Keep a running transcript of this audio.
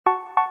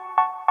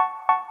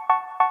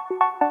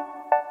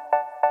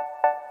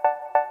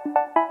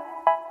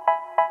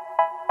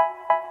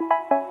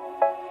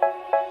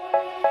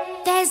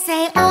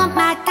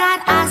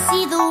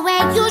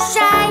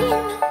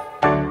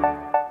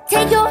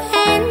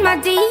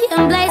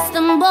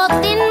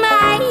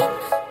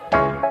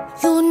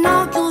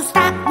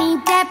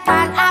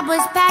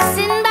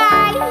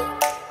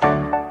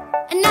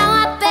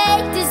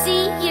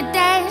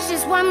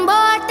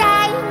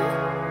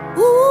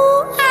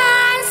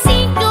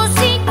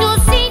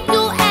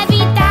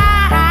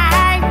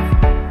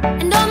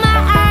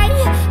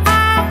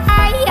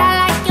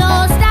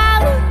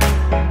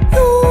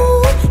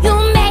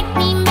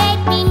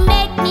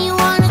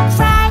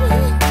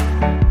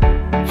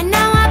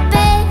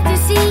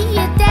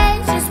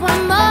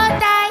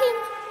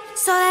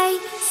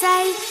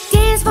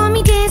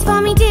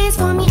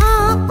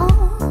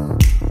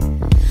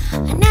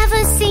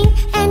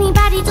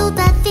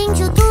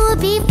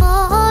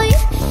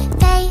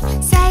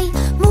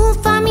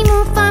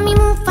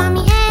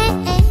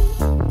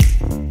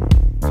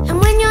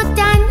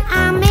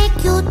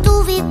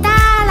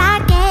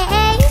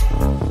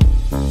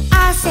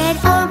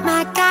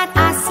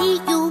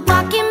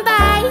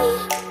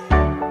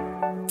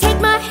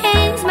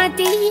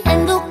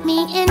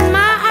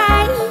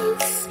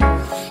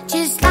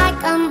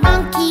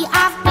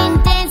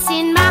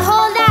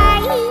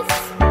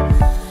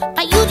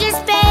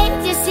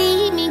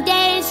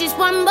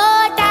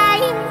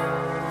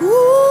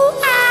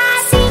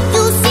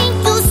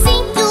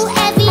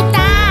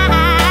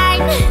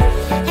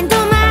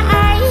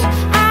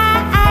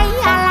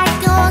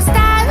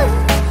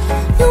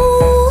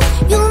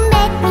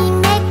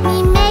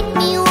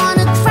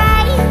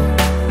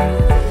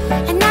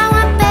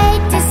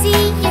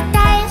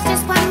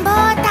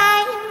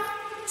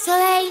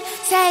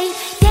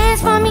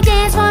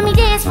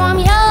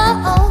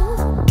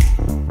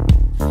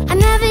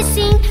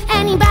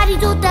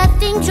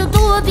things you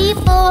do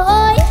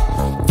before.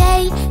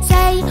 They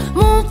say,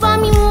 move for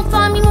me, move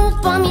for me, move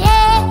for me,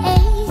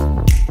 hey.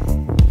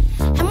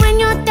 And when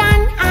you're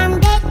done, I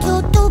beg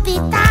you to be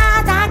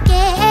that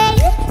again.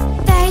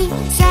 They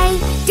say,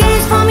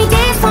 dance for me,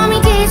 dance for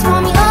me, dance for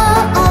me, oh,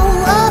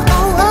 oh, oh,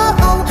 oh,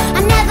 oh, oh.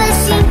 I never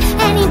seen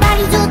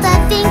anybody do the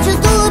things you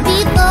do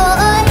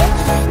before.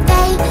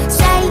 They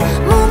say,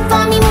 move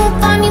for me, move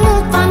for me,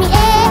 move for me,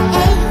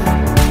 hey.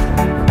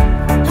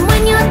 And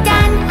when you're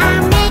done, I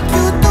make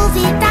you do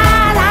it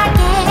that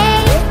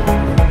again.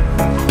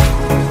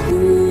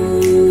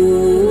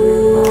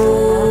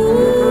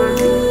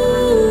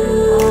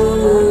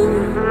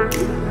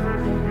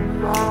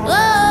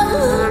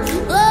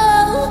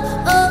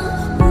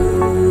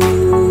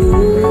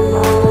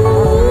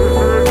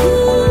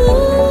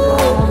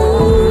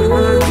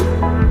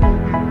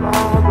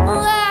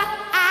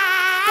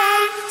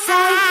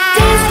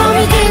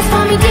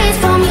 Dance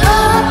for me,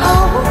 oh,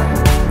 oh.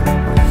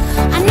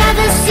 I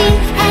never seen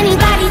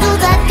anybody do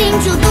the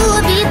things you do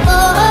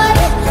before.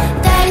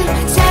 They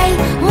say,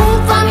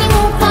 move for me,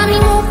 move for me,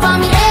 move for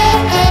me,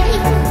 hey.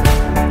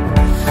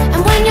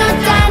 And when you're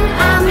done,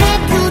 I'll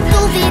make you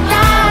do it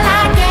all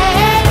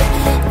again.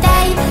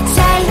 They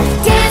say,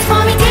 dance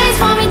for me, dance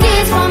for me,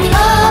 dance for me,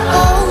 oh,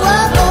 oh,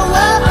 oh, oh,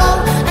 oh, oh.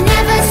 I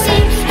never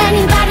seen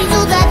anybody do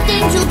the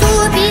things you do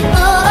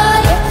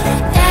before.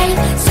 They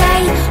say,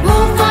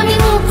 move for me,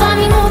 move for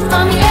me, move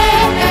for me,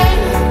 hey.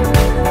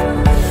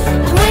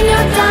 And when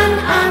you're done,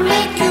 I'll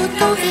make you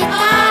do it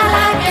all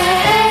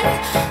again,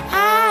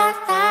 all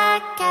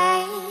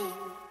again.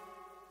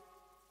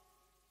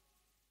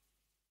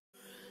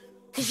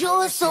 'Cause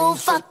you're so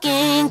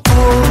fucking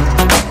cool.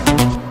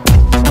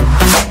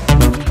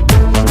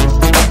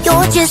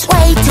 You're just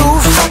way too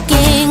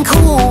fucking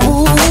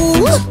cool.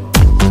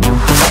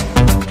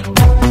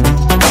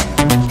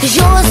 'Cause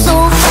you're so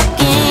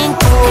fucking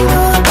cool.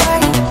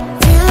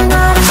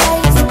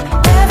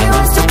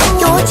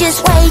 You're just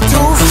way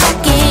too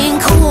fucking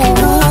cool.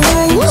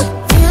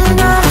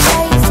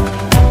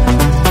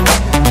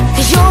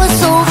 'Cause you're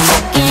so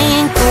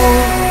fucking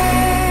cool.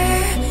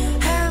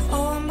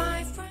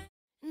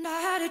 And I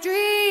had a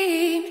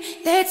dream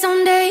that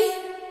someday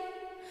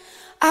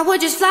I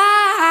would just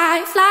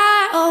fly,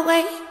 fly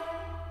away.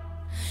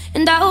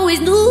 And I always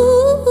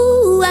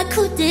knew I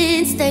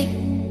couldn't stay,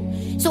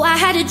 so I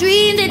had a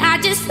dream that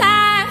I'd just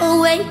fly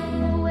away.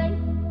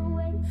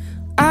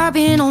 I've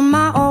been on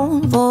my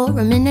own for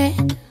a minute.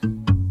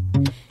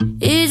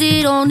 Is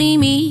it only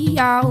me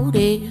out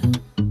there,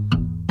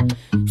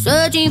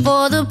 searching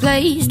for the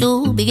place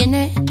to begin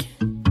it?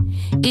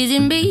 Is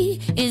it me?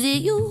 Is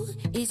it you?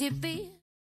 Is it fear?